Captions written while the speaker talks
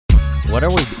What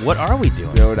are we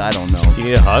doing? Dude, I don't know. Do you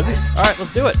need a hug? All right,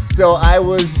 let's do it. So I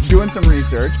was doing some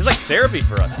research, It's like therapy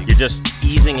for us. You're just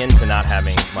easing into not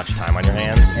having much time on your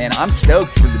hands. and I'm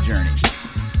stoked for the journey.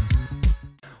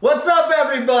 What's up,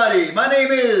 everybody? My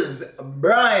name is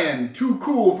Brian, too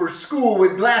cool for school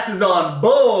with glasses on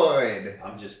Boyd.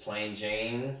 I'm just plain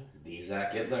Jane, the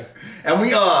Zach Gittler. And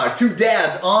we are two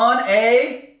dads on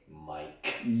a...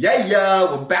 Mike.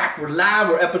 Yeah, we're back, we're live,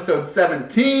 we're episode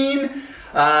 17.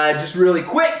 Just really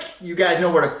quick, you guys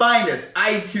know where to find us.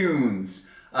 iTunes.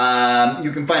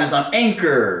 You can find us on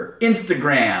Anchor,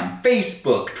 Instagram,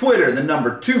 Facebook, Twitter, the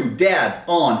number 2 dads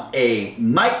on a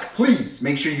mic. Please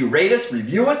make sure you rate us,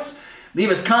 review us, leave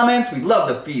us comments. We love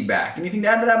the feedback. Anything to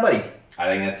add to that, buddy? I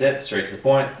think that's it. Straight to the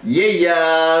point.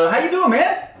 Yeah. How you doing,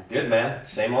 man? Good, man.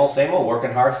 Same old.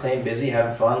 Working hard, staying busy,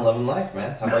 having fun, loving life,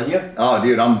 man. How about you? Oh,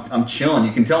 dude, I'm chilling.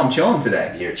 You can tell I'm chilling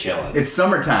today. You're chilling. It's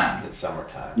summertime. It's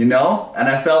summertime. You know? And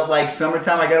I felt like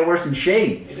summertime I gotta wear some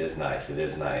shades. It is nice.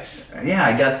 Yeah,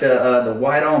 I got the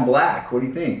white on black. What do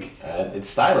you think? It's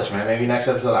stylish, man. Maybe next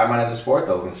episode I might have to sport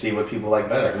those and see what people like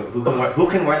better. Who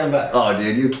can wear them better? Oh,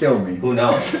 dude, you kill me. Who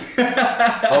knows?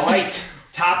 All right.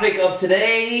 Topic of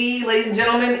today, ladies and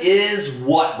gentlemen, is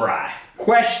what, Bri?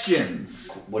 Questions.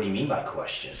 What do you mean by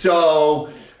questions?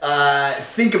 So,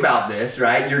 think about this,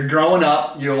 right? You're growing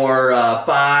up, you're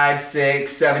 5,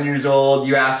 6, 7 years old,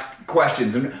 you ask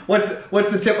questions. And what's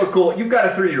the typical, you've got a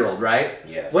 3-year-old, right?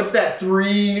 Yes. What's that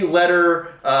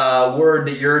 3-letter word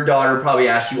that your daughter probably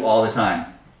asks you all the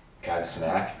time? Got a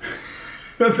snack?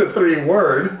 That's a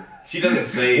 3-word. She doesn't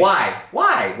say... Why?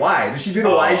 Does she do the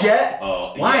whys yet?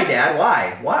 Why, yeah.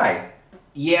 Dad? Why?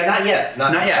 Yeah, not yet.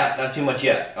 Not yet. Not too much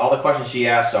yet. All the questions she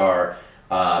asks are,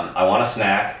 I want a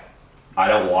snack. I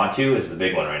don't want to is the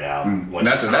big one right now.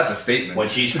 That's a statement. When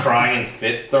she's crying and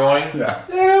fit throwing, Yeah.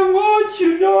 I don't want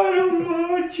you. No, I don't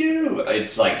want you.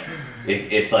 It's like,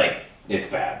 it's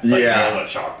bad. It's like Yeah. nailing a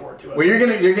chalkboard to us. Well, you're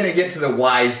gonna get to the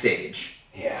why stage.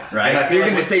 Yeah. Right? And I If feel you're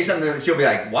like going to say something that she'll be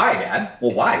like, why, Dad?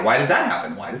 Well, why? Why does that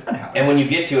happen? And when you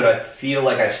get to it, I feel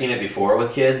like I've seen it before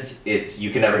with kids.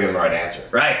 You can never give them the right answer.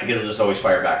 Right. Because they'll just always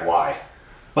fire back why.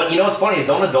 But you know what's funny is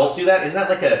don't adults do that? Isn't that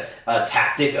like a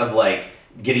tactic of like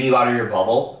getting you out of your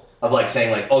bubble? Of like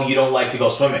saying like, oh, you don't like to go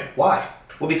swimming. Why?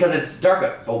 Well, because it's dark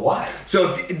out. But why?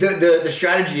 So the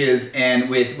strategy is, and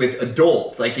with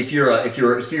adults, like if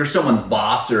you're someone's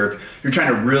boss or if you're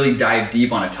trying to really dive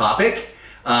deep on a topic,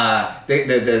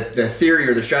 the theory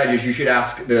or the strategy is you should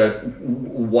ask the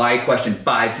why question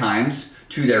 5 times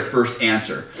to their first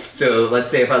answer. So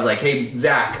let's say if I was like, hey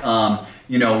Zach,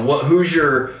 who's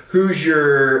your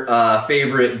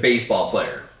favorite baseball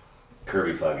player?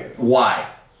 Kirby Puckett. Why?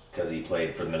 Because he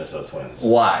played for the Minnesota Twins.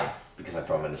 Why? Because I'm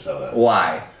from Minnesota.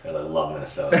 Why? And I love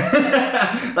Minnesota.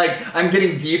 Like I'm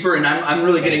getting deeper and I'm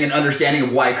really getting an understanding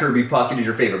of why Kirby Puckett is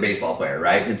your favorite baseball player,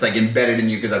 right? It's like embedded in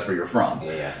you because that's where you're from.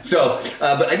 Yeah. So,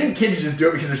 but I think kids just do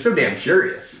it because they're so damn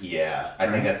curious. Yeah, I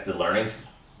think that's the learnings.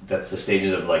 That's the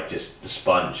stages of like just the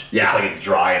sponge. Yeah. It's like it's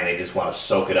dry and they just want to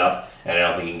soak it up, and I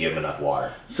don't think you can give them enough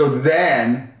water. So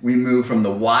then we move from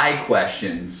the why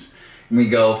questions and we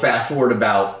go fast forward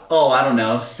about,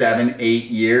 7, 8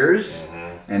 years. Mm-hmm.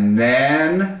 And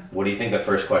then, What do you think the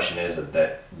first question is that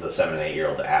the 7 and 8 year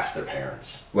olds ask their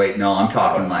parents? wait, no, I'm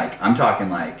talking like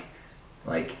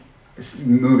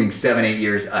moving 7, 8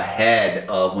 years ahead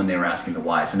of when they were asking the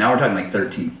why. So now we're talking like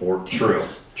 13, 14.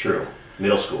 True.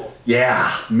 Middle school.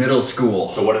 Yeah, middle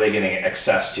school. So what are they getting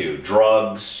access to?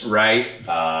 Drugs? Right?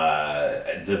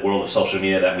 The world of social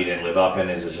media that we didn't live up in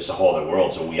is just a whole other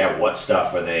world. So what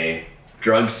stuff are they?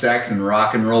 Drugs, sex, and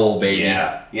rock and roll, baby.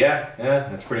 Yeah.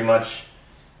 That's pretty much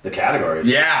the categories.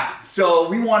 Yeah. So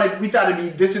we thought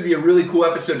this would be a really cool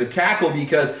episode to tackle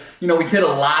because we've hit a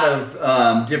lot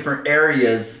of different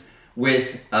areas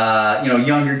with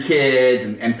younger kids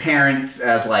and parents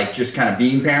as like just kind of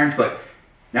being parents, but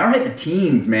now we're hitting the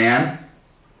teens, man.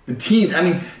 The teens. I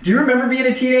mean, do you remember being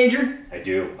a teenager? I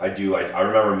do. I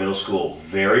remember middle school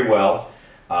very well.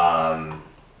 I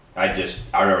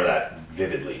remember that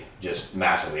vividly, just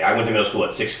massively. I went to middle school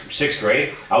at sixth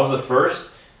grade. I was the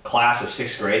first class of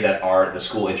 6th grade that the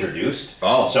school introduced.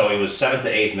 Oh. So it was 7th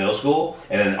to 8th middle school,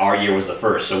 and then our year was the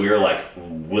first. So we were like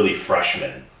really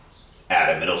freshmen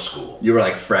at a middle school. You were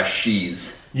like fresh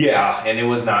cheese. Yeah, and it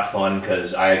was not fun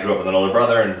because I grew up with an older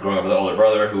brother, and growing up with an older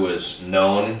brother who was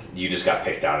known, you just got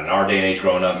picked on. In our day and age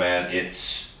growing up, man,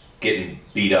 it's getting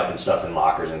beat up and stuff in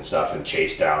lockers and stuff, and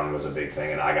chased down was a big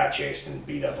thing, and I got chased and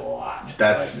beat up a lot.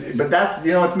 That's it's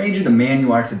made you the man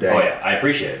you are today. Oh yeah, I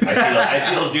appreciate it. I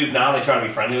see those dudes now, they try to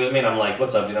be friendly with me, and I'm like,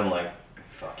 what's up, dude? I'm like,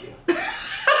 fuck you.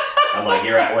 I'm I'm like,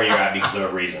 you're at where you're at because of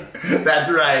a reason. That's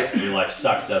right. Your life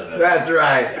sucks, doesn't it? That's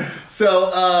right.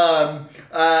 So,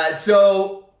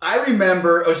 so I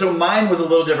remember. Oh, so mine was a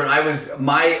little different. I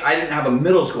didn't have a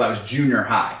middle school. I was junior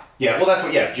high. Yeah, well, that's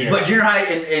what. Yeah, junior. But junior high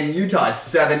in Utah is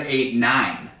 7, 8,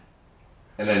 9.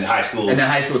 And then high school. And then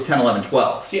high school is 10, 11,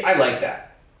 12. See, I like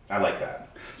that. I like that.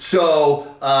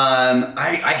 So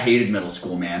I hated middle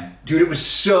school, man. Dude, it was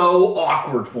so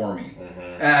awkward for me.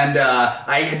 And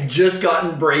I had just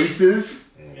gotten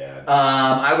braces. Yeah.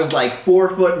 I was like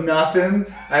 4 foot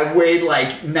nothing. I weighed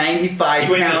like 95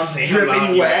 You weighed the pounds, same dripping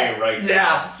amount you wet. weigh right now.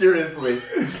 Yeah, seriously.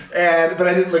 But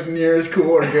I didn't look near as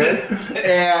cool or good.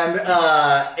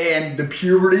 And the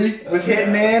puberty was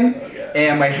hitting in,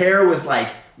 and my hair was like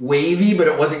wavy, but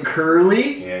it wasn't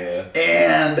curly. Yeah.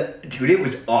 And dude, it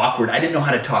was awkward. I didn't know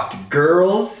how to talk to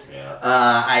girls.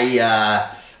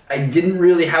 Yeah. I didn't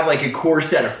really have like a core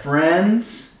set of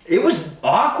friends. It was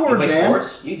awkward, You play man.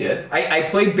 sports? You did. I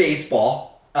played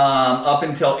baseball up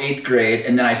until 8th grade,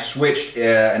 and then I switched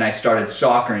and I started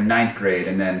soccer in 9th grade,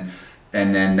 and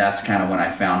then that's kind of when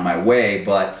I found my way.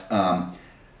 But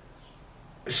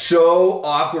so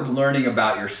awkward learning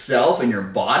about yourself and your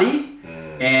body,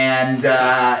 and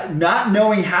not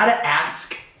knowing how to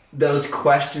ask those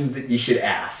questions that you should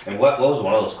ask. And what was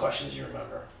one of those questions you remember?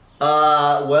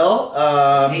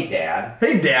 Hey Dad.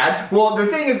 Hey Dad. Well, the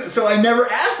thing is, so I never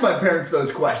asked my parents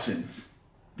those questions.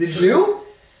 Did you?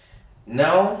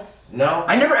 No.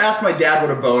 I never asked my dad what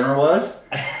a boner was.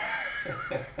 I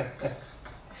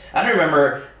don't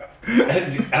remember. I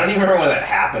don't even remember when that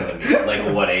happened to me. Like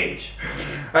what age?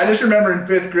 I just remember in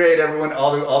 5th grade,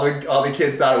 all the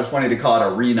kids thought it was funny to call it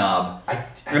a renob.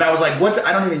 And I was like,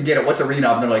 I don't even get it. What's a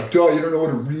renob? And they're like, duh, you don't know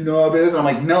what a renob is? And I'm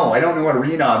like, no, I don't know what a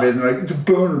renob is. And they're like, it's a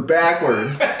boner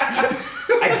backwards.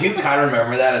 I do kind of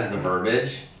remember that as the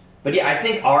verbiage. But yeah, I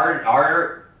think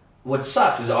our what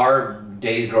sucks is our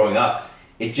days growing up,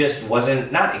 it just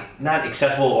wasn't not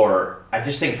accessible, or I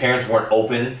just think parents weren't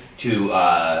open to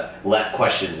let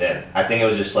questions in. I think it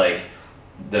was just like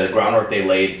the groundwork they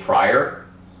laid prior.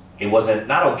 It wasn't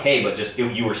not okay, but just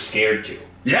you were scared to.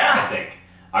 Yeah. I think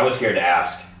I was scared to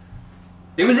ask.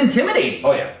 It was intimidating.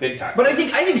 Oh yeah, big time. But I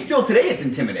think still today it's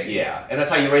intimidating. Yeah, and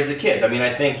that's how you raise the kids. I mean,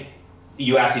 I think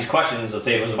you ask these questions. Let's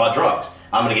say if it was about drugs,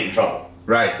 I'm gonna get in trouble.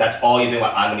 Right. That's all you think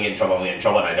about. I'm gonna get in trouble. I'm gonna get in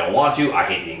trouble, and I don't want to. I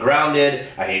hate being grounded.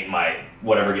 I hate my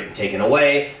whatever getting taken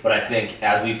away. But I think,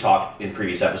 as we've talked in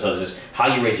previous episodes, is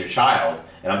how you raise your child.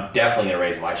 And I'm definitely gonna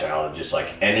raise my child just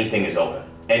like anything is open.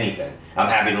 Anything. I'm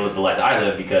happy to live the life I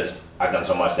live because I've done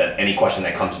so much that any question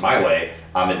that comes my way,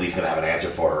 I'm at least gonna have an answer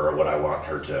for her or what I want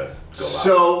her to go about.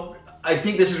 So I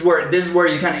think this is where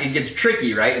you kind of it gets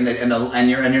tricky, right? And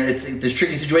it's this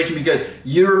tricky situation because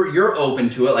you're open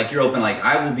to it, like you're open, like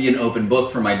I will be an open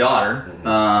book for my daughter.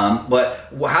 But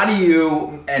how do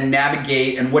you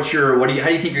navigate, and how do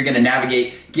you think you're going to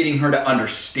navigate getting her to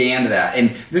understand that?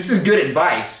 And this is good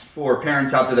advice for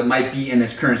parents out there that might be in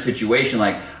this current situation.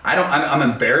 Like I'm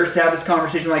embarrassed to have this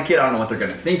conversation with my kid. I don't know what they're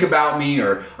going to think about me,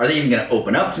 or are they even going to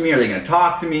open up to me? Are they going to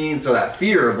talk to me? And so that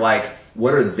fear of like,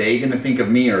 what are they going to think of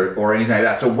me, or anything like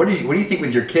that? So what do you think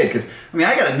with your kid? Because I mean,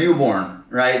 I got a newborn,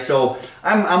 right? So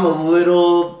I'm a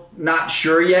little not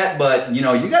sure yet, but you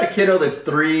got a kiddo that's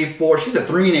 3, 4. She's a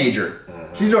teenager.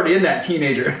 She's already in that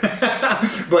teenager.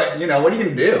 But what are you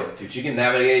gonna do? Dude, she can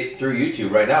navigate through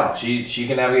YouTube right now. She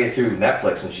can navigate through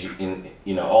Netflix, and she can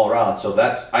all around. So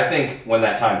I think when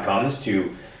that time comes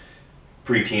to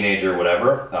pre-teenager or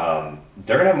whatever,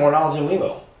 they're gonna have more knowledge than we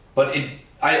will. But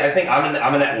I think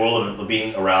I'm in that world of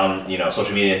being around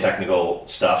social media and technical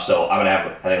stuff, so I'm gonna have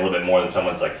I think a little bit more than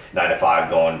someone's like 9 to 5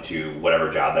 going to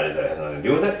whatever job that is that has nothing to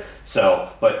do with it.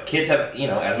 So, but kids have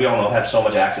as we all know, have so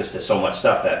much access to so much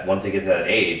stuff that once they get to that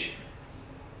age,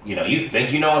 you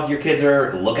think what your kids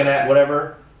are looking at,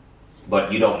 whatever,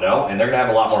 but you don't know, and they're gonna have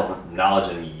a lot more knowledge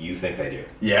than you think they do.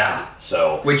 Yeah.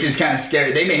 So, which is kind of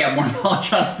scary. They may have more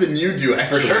knowledge on it than you do,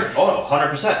 actually. For sure. Oh,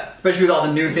 100%. Especially with all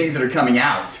the new things that are coming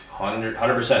out.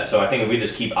 100%. So I think if we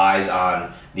just keep eyes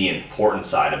on the important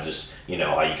side of just,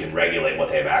 how you can regulate what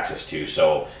they have access to.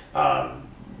 So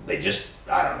they just,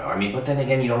 I don't know. I mean, but then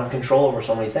again, you don't have control over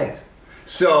so many things.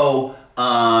 So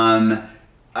I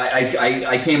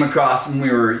came across, when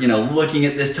we were, looking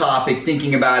at this topic,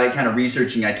 thinking about it, kind of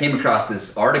researching, I came across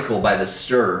this article by The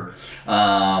Stir,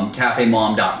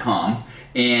 cafemom.com,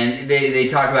 and they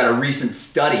talk about a recent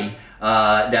study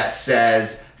that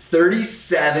says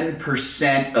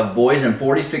 37% of boys and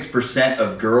 46%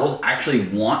 of girls actually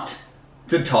want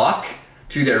to talk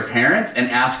to their parents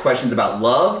and ask questions about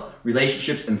love,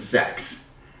 relationships, and sex.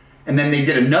 And then they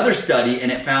did another study,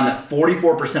 and it found that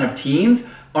 44% of teens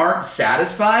aren't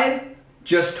satisfied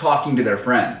just talking to their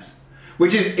friends.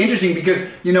 Which is interesting because,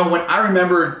 you know, when I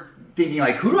remember thinking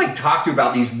like, who do I talk to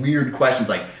about these weird questions?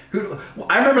 Like,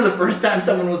 I remember the first time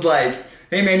someone was like,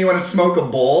 hey man, you want to smoke a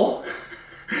bowl?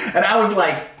 And I was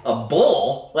like, a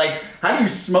bowl? Like, how do you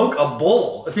smoke a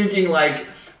bowl? Thinking like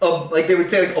they would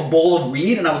say like a bowl of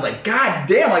weed, and I was like, God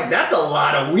damn, like that's a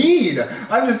lot of weed.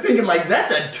 I'm just thinking like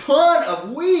that's a ton of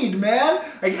weed, man.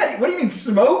 Like, what do you mean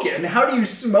smoke it? And how do you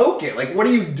smoke it? Like, what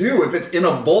do you do if it's in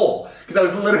a bowl? Because I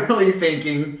was literally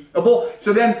thinking a bowl.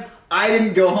 So then I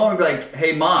didn't go home and be like,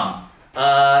 hey mom,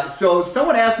 so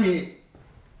someone asked me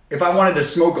if I wanted to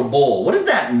smoke a bowl. What does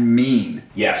that mean?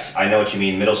 Yes, I know what you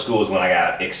mean. Middle school is when I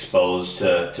got exposed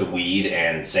to weed,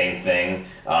 and same thing.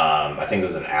 I think it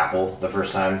was an apple the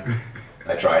first time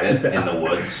I tried it in the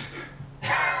woods.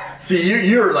 See,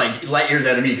 you're like light years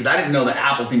ahead of me because I didn't know the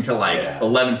apple thing till like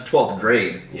 11th, 12th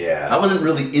grade. Yeah. I wasn't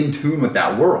really in tune with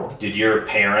that world. Did your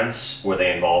parents, were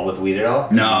they involved with weed at all?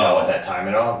 Did No. you know at that time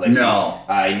at all? Like, No.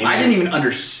 See, I didn't even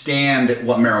understand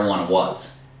what marijuana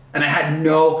was. And I had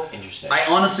no... Interesting. I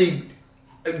honestly,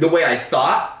 the way I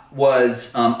thought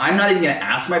was, I'm not even going to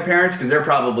ask my parents because they're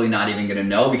probably not even going to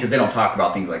know because they don't talk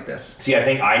about things like this. See, I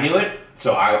think I knew it,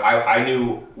 so I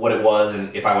knew what it was,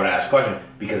 and if I would ask a question,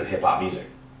 because of hip-hop music.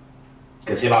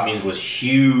 Because hip-hop music was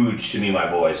huge to me and my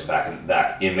boys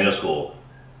back in middle school,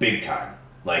 big time.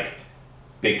 Like,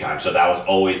 big time. So that was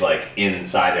always, like,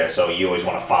 inside there, so you always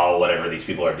want to follow whatever these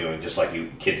people are doing, just like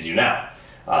you kids do now.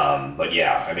 But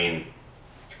yeah, I mean,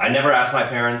 I never asked my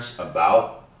parents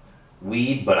about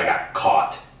weed, but I got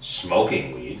caught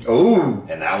smoking weed. Ooh.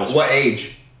 And that was... What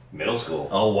age? Middle school.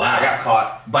 Oh, wow. I got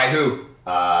caught... By who?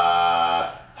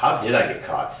 How did I get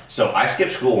caught? So I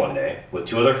skipped school one day with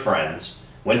two other friends,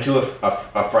 went to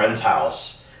a friend's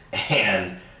house,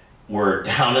 and we're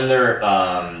down in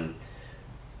their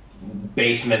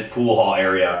basement pool hall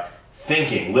area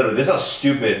thinking, literally, this is how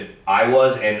stupid I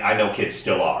was, and I know kids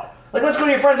still are. Like, let's go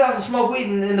to your friend's house and smoke weed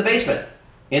in the basement,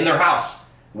 in their house.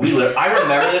 I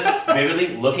remember this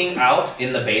vividly, looking out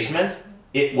in the basement,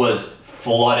 it was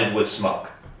flooded with smoke.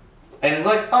 And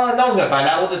like, oh, no one's gonna find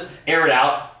out, we'll just air it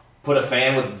out, put a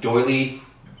fan with doily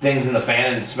things in the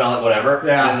fan and smell it, whatever.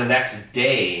 Yeah. And the next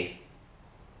day,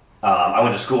 I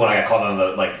went to school and I got called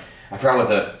on I forgot what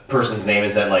the person's name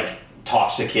is that like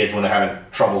talks to kids when they're having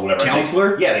troubles, whatever.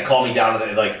 Counselor? Yeah, they called me down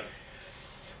to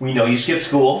we know you skipped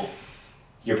school,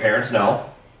 your parents know,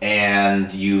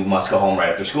 and you must go home right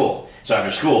after school. So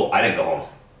after school, I didn't go home.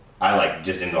 I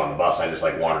just didn't go on the bus. I just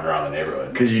wandered around the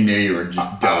neighborhood. Because you knew you were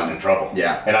just done. I was in trouble.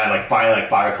 Yeah. And I finally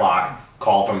 5 o'clock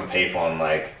called from a payphone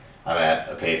I'm at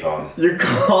a payphone. You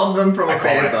called them from a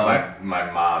payphone? I called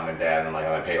my mom and dad and I'm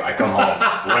at a payphone. I come home.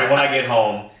 Right when I get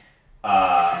home,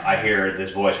 I hear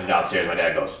this voice from downstairs. My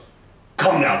dad goes,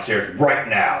 come downstairs right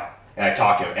now. And I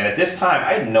talk to him. And at this time,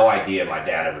 I had no idea my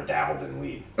dad ever dabbled in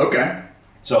weed. Okay.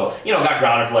 So, got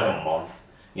grounded for a month.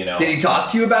 Did he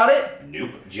talk to you about it?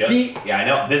 Nope. See, yeah, I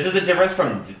know. This is the difference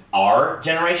from our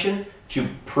generation to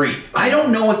pre. I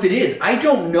don't know if it is. I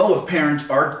don't know if parents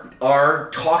are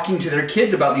talking to their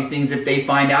kids about these things if they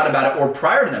find out about it or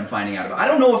prior to them finding out about it. I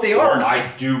don't know if they are. Well,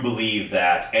 I do believe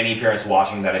that any parents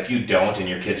watching that, if you don't and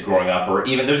your kid's growing up, or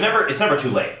even it's never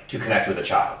too late to connect with a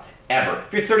child. Ever.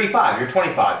 If you're 35, you're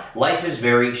 25, life is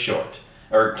very short.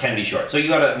 Or can be short. So you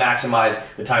gotta maximize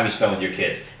the time you spend with your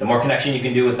kids. The more connection you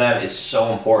can do with them is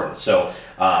so important. So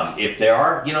if there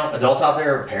are, adults out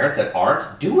there, or parents that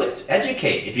aren't, do it.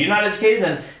 Educate. If you're not educated,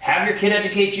 then have your kid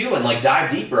educate you and dive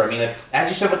deeper. I mean, as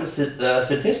you said with the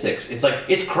statistics,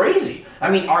 it's crazy. I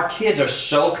mean, our kids are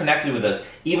so connected with us,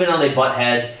 even though they butt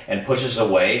heads and push us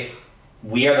away.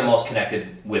 We are the most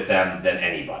connected with them than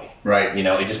anybody. Right.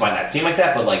 It just might not seem like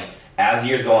that, but as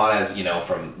years go on, as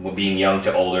from being young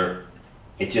to older,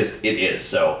 it is.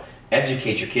 So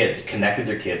educate your kids, connect with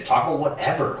your kids, talk about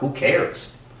whatever. Who cares?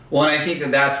 Well, and I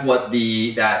think that's what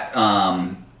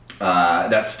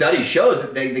that study shows,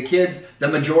 that the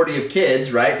majority of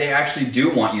kids, right, they actually do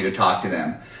want you to talk to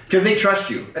them because they trust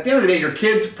you. At the end of the day, your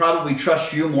kids probably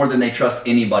trust you more than they trust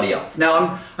anybody else.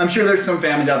 Now, I'm sure there's some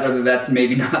families out there that's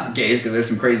maybe not the case because there's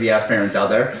some crazy ass parents out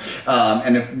there.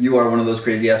 And if you are one of those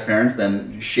crazy ass parents,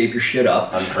 then shape your shit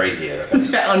up. Uncrazy it.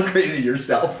 Uncrazy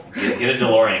yourself. Get a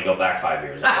DeLorean and go back 5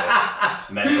 years. Okay?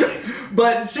 Mentally.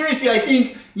 But seriously, I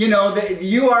think that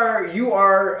you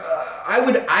are.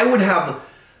 I would have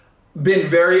been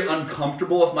very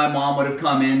uncomfortable if my mom would have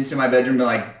come into my bedroom and been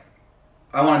like,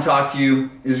 I want to talk to you.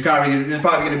 This is probably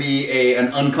going to be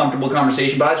an uncomfortable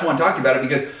conversation, but I just want to talk to you about it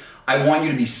because I want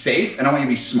you to be safe and I want you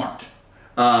to be smart.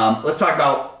 Let's talk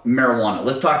about marijuana.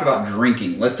 Let's talk about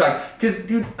drinking. Because,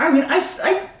 dude, I mean,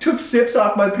 I took sips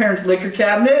off my parents' liquor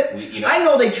cabinet. I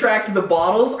know they tracked the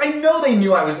bottles. I know they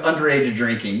knew I was underage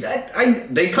drinking.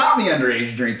 They caught me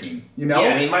underage drinking, you know? Yeah,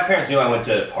 I mean, my parents knew I went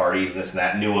to parties and this and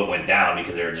that, knew what went down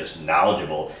because they were just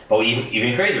knowledgeable. But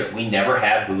even crazier, we never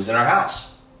had booze in our house.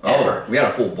 Ever. Oh, we had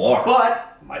a full bar.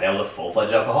 But my dad was a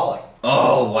full-fledged alcoholic.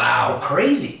 Oh, wow.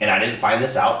 Crazy. And I didn't find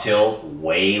this out till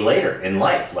way later in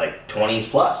life, like 20s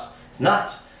plus. It's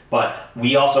nuts. But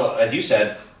we also, as you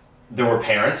said, there were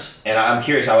parents, and I'm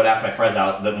curious, I would ask my friends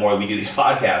out the more we do these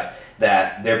podcasts,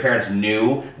 that their parents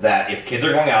knew that if kids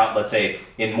are going out, let's say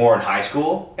in high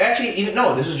school, actually,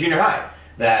 this was junior high,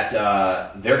 that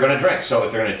they're going to drink. So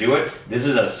if they're going to do it, this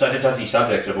is such a touchy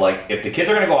subject of like, if the kids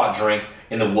are going to go out and drink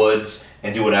in the woods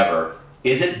and do whatever,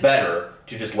 is it better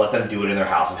to just let them do it in their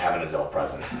house and have an adult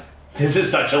present? This is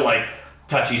such a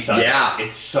touchy subject. Yeah.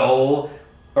 It's so,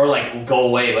 or go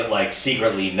away, but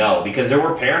secretly no, because there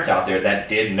were parents out there that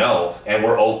did know and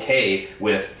were okay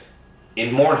with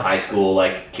in high school,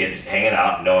 kids hanging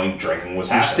out, knowing drinking was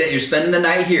happening. You're spending the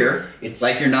night here. It's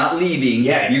like you're not leaving.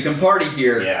 Yeah, you can party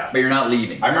here, but you're not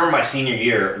leaving. I remember my senior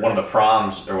year, one of the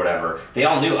proms or whatever, they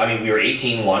all knew. I mean, we were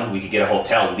 18, we could get a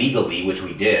hotel legally, which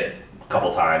we did a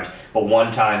couple times. But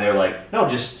one time they were like, no,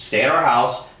 just stay at our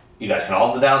house. You guys can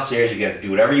all go downstairs. You guys do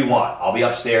whatever you want. I'll be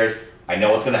upstairs. I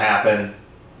know what's going to happen.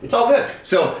 It's all good.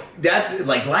 So that's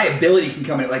liability can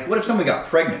come in. What if someone got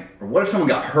pregnant, or what if someone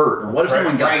got hurt, or what if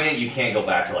someone got pregnant? You can't go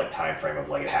back to time frame of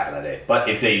it happened that day. But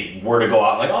if they were to go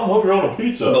out I'm hungry on a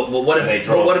pizza. But what if they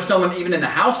drove? But what if someone even in the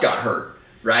house got hurt?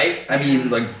 Right? I mean,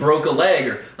 broke a leg,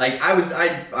 or I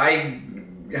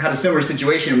had a similar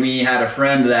situation. We had a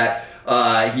friend that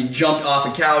he jumped off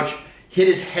a couch, hit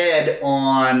his head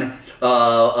on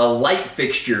a light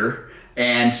fixture,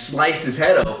 and sliced his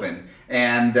head open.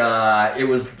 And it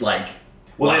was wow,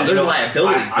 there's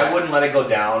liabilities. I wouldn't let it go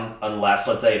down unless,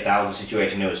 let's say, if that was a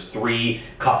situation, it was 3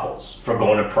 couples for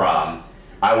going to prom.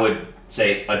 I would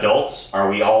say, adults, are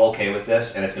we all okay with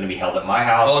this? And it's going to be held at my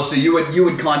house. Oh, so you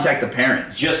would contact the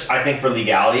parents? Just, I think, for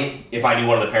legality. If I knew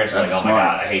one of the parents was oh my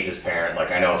God, I hate this parent.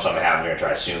 I know if something happens, they're going to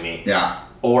try to sue me. Yeah.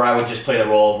 Or I would just play the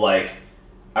role of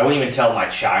I wouldn't even tell my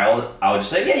child. I would just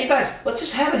say, yeah, you guys, let's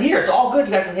just have it here. It's all good.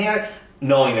 You guys can hang out.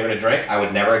 Knowing they're going to drink, I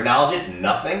would never acknowledge it.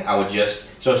 Nothing. I would just.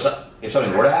 So if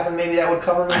something were to happen, maybe that would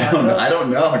cover me. I don't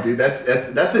know, dude.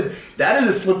 That is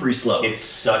a slippery slope. It's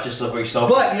such a slippery slope.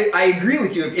 But I agree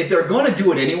with you. If they're going to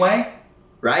do it anyway,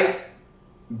 right?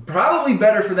 Probably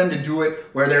better for them to do it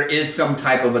where there is some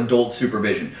type of adult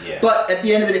supervision. Yeah. But at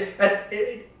the end of the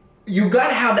day, you got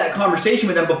to have that conversation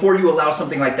with them before you allow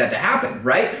something like that to happen,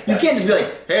 right? You can't just be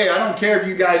like, hey, I don't care if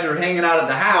you guys are hanging out at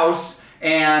the house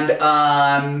and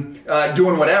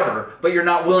doing whatever, but you're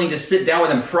not willing to sit down with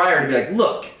them prior to be like,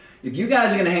 look, if you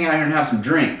guys are gonna hang out here and have some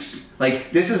drinks,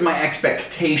 this is my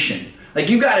expectation.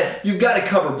 You've got to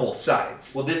cover both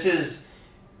sides. Well, this is,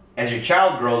 as your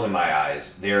child grows in my eyes,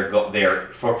 they're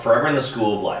forever in the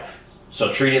school of life.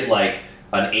 So treat it like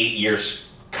an 8-year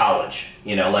college.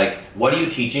 What are you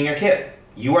teaching your kid?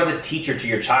 You are the teacher to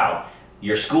your child.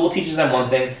 Your school teaches them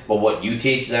one thing, but what you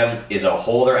teach them is a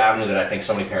whole other avenue that I think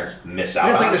so many parents miss out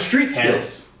on. It's like the street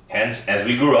skills. Hence, as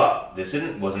we grew up, this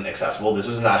wasn't accessible. This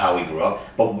was not how we grew up.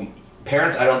 But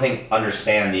parents, I don't think,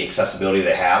 understand the accessibility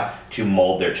they have to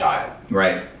mold their child.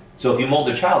 Right. So if you mold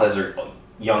their child as they're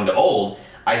young to old,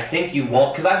 I think you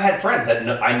won't, because I've had friends that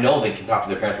I know they can talk to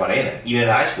their parents about anything, even in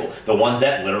high school. The ones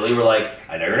that literally were like,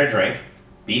 I know you're going to drink,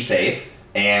 be safe.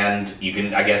 And you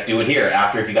can, I guess, do it here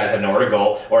after if you guys have nowhere to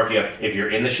go, or if you're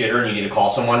in the shitter and you need to call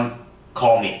someone,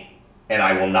 call me, and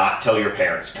I will not tell your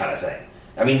parents, kind of thing.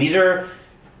 I mean, these are,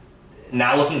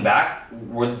 now looking back,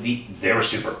 they were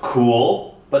super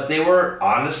cool, but they were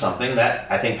onto something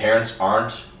that I think parents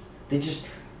aren't. Kids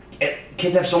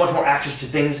have so much more access to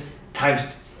things times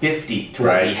 50 to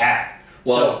what we had.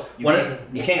 Well, so you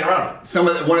can't get around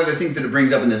it. One of the things that it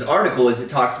brings up in this article is it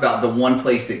talks about the one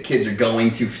place that kids are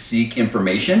going to seek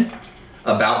information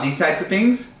about these types of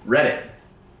things, Reddit.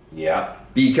 Yeah.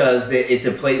 Because it's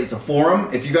a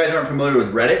forum. If you guys aren't familiar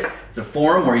with Reddit, it's a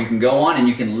forum where you can go on and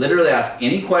you can literally ask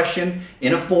any question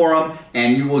in a forum,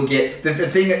 and you will get the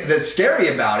thing that's scary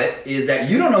about it is that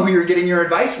you don't know who you're getting your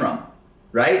advice from,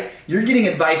 right? You're getting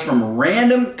advice from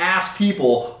random ass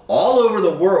people all over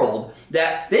the world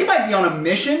that they might be on a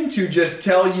mission to just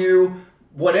tell you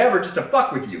whatever just to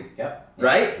fuck with you. Yeah.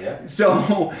 Right? Yeah.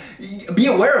 So be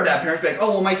aware of that. Parents be like,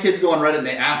 oh, well, my kids go on Reddit and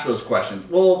they ask those questions.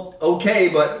 Well, okay,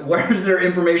 but where's their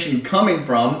information coming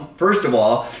from, first of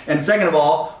all? And second of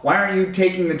all, why aren't you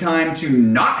taking the time to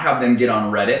not have them get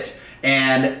on Reddit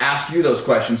and ask you those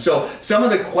questions. So some of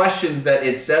the questions that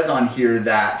it says on here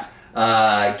that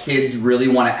kids really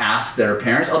want to ask their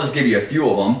parents, I'll just give you a few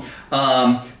of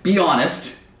them. Be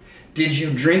honest. Did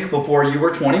you drink before you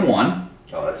were 21?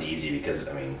 Oh, that's easy because,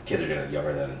 I mean, kids are getting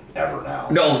younger than ever now.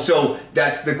 No, so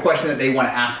that's the question that they want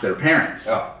to ask their parents.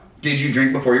 Oh. Did you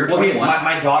drink before you were 21? Well,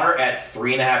 my daughter at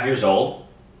 3.5 years old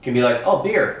can be like, oh,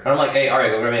 beer. And I'm like, hey, all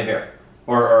right, go grab me a beer.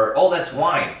 Or oh, that's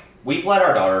wine. We've let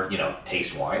our daughter,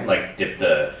 taste wine, like dip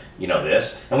the,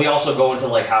 this. And we also go into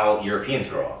like how Europeans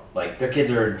grow up. Like their kids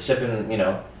are sipping,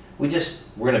 we're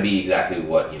going to be exactly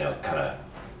what, kind of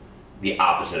the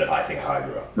opposite of how I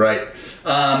grew up. Right.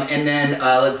 And then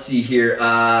let's see here.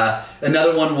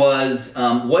 Another one was,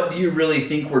 what do you really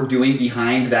think we're doing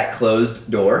behind that closed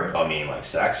door? Oh, meaning like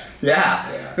sex?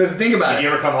 Yeah. Because think about it. Did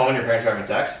you ever come home and your parents were having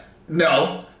sex?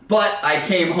 No. But I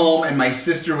came home and my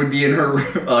sister would be in her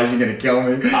room. Oh, she's gonna kill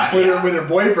me. With her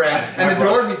boyfriend, and the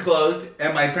door would be closed,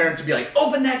 and my parents would be like,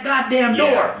 "Open that goddamn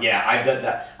door!" Yeah, I've done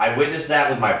that. I witnessed that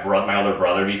with my older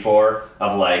brother before.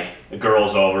 Of like, the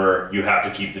girl's over, you have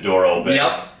to keep the door open.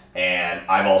 Yep. And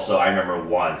I remember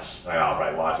once. I'll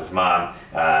probably watch this. Mom,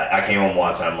 I came home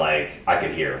once, and I'm like, I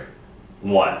could hear.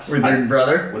 Once. With your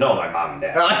brother? Well, no, my mom and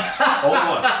dad. Only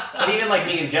one. And even like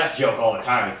me and Jess joke all the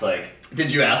time. It's like.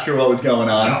 Did you ask her what was going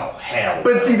on? No, hell.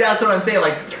 But see, that's what I'm saying.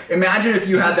 Like, imagine if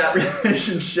you had that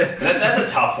relationship. That's a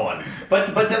tough one.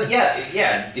 But then,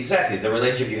 yeah, exactly. The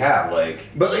relationship you have, like.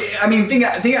 But I mean, think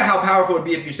of how powerful it would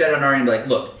be if you said on our end, like,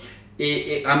 look,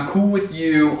 I'm cool with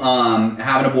you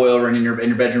having a boiler in your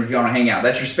bedroom if you want to hang out.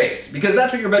 That's your space, because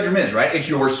that's what your bedroom is, right? It's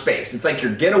your space. It's like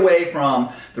your getaway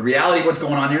from the reality of what's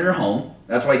going on in your home.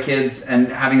 That's why kids and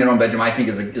having their own bedroom, I think,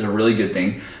 is a really good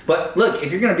thing. But look, if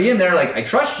you're going to be in there, like, I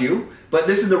trust you. But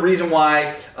this is the reason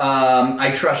why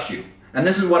I trust you. And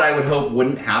this is what I would hope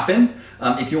wouldn't happen.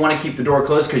 If you want to keep the door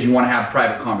closed because you want to have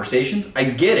private conversations, I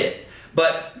get it.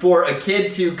 But for a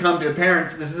kid to come to the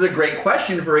parents, this is a great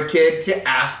question for a kid to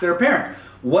ask their parents.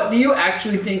 What do you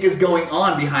actually think is going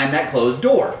on behind that closed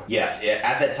door? Yes,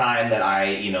 at that time that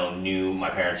I, knew my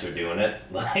parents were doing it,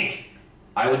 like,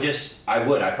 I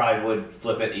probably would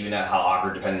flip it even at how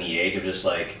awkward, depending on the age, of just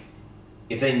like,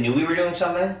 if they knew we were doing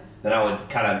something, then I would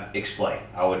kind of explain.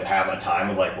 I would have a time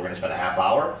of like, we're going to spend a half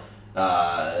hour,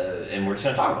 and we're just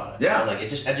going to talk about it. Yeah. Like, it's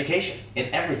just education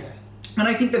in everything. And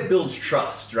I think that builds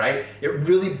trust, right? It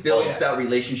really builds that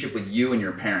relationship with you and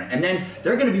your parent. And then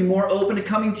they're going to be more open to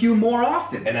coming to you more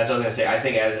often. And that's what I was going to say. I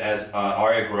think as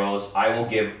Aria grows, I will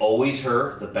give always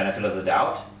her the benefit of the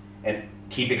doubt and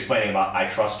keep explaining about, I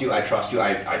trust you, I trust you,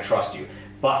 I trust you.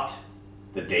 But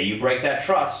the day you break that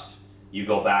trust, you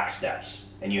go back steps.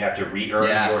 And you have to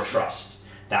re-earn your trust.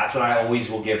 That's what I always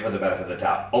will give her the benefit of the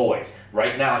doubt. Always.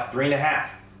 Right now at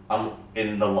 3.5,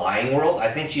 in the lying world,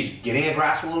 I think she's getting a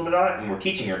grasp a little bit on it, and we're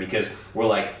teaching her because we're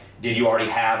like, did you already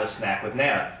have a snack with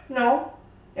Nana? No.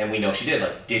 And we know she did.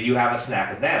 Like, did you have a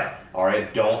snack with Nana? All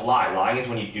right, don't lie. Lying is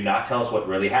when you do not tell us what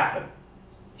really happened.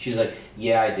 She's like,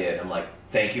 yeah, I did. I'm like,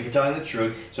 thank you for telling the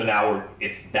truth. So now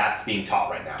that's being taught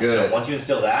right now. Good. So once you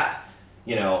instill that,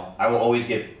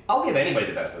 I'll give anybody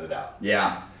the benefit of the doubt.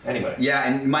 Yeah. Anybody. Yeah,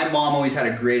 and my mom always had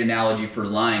a great analogy for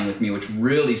lying with me, which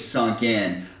really sunk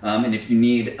in. And if you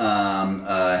need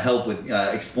help with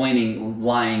explaining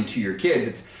lying to your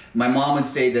kids, my mom would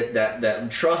say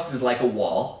that trust is like a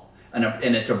wall,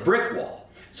 and it's a brick wall.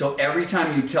 So every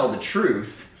time you tell the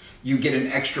truth, you get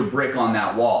an extra brick on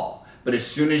that wall. But as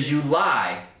soon as you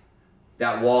lie,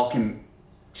 that wall can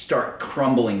start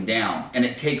crumbling down, and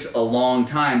it takes a long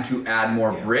time to add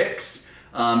more bricks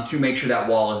to make sure that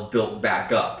wall is built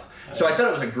back up. So I thought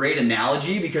it was a great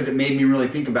analogy because it made me really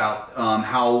think about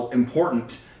how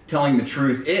important telling the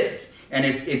truth is. And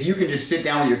if you can just sit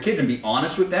down with your kids and be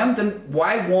honest with them, then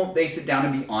why won't they sit down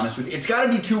and be honest with you? It's got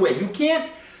to be two-way. You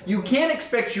can't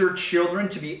expect your children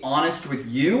to be honest with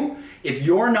you if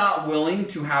you're not willing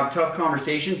to have tough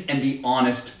conversations and be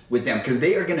honest with them, because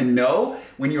they are going to know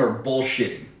when you're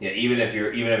bullshitting. Yeah, even if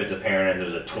it's a parent and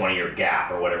there's a 20-year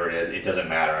gap or whatever it is, it doesn't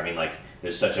matter. I mean, like,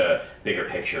 there's such a bigger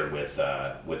picture with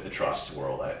the trust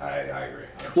world. I agree.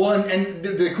 Well, and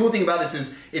the cool thing about this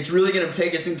is it's really going to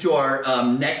take us into our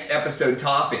next episode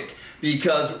topic,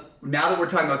 because now that we're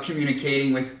talking about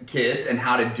communicating with kids and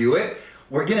how to do it,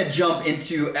 we're going to jump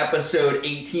into episode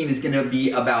 18 is going to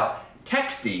be about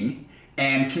texting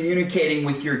and communicating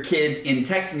with your kids in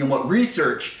texting, and what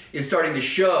research is starting to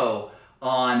show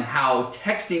on how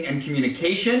texting and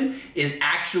communication is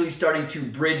actually starting to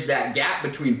bridge that gap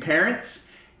between parents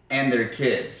and their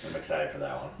kids. I'm excited for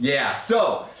that one. Yeah,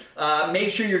 so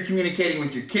make sure you're communicating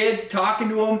with your kids, talking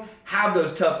to them, have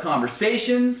those tough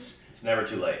conversations. It's never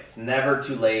too late. It's never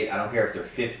too late. I don't care if they're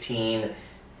 15,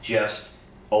 just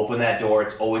open that door.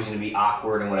 It's always going to be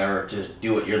awkward and whatever. Just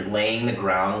do it. You're laying the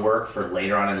groundwork for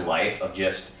later on in life of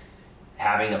just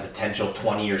having a potential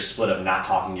 20-year split of not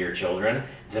talking to your children,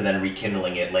 and then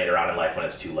rekindling it later on in life when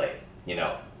it's too late. You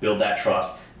know, build that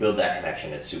trust, build that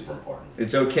connection. It's super important.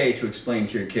 It's okay to explain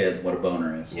to your kids what a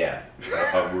boner is. Yeah,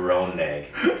 a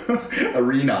roneg. A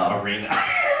renob.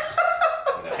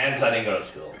 Hence, I didn't go to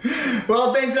school.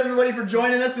 Well, thanks everybody for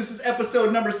joining us. This is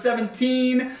episode number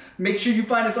 17. Make sure you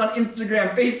find us on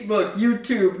Instagram, Facebook,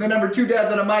 YouTube, the number 2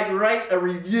 Dads on a Mic. Write a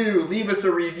review, leave us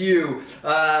a review,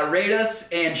 rate us,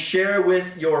 and share with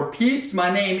your peeps.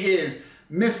 My name is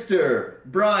Mr.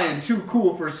 Brian Too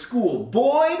Cool for School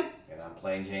Boyd. And I'm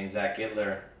plain Jane Zach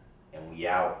Gidler, and we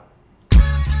out.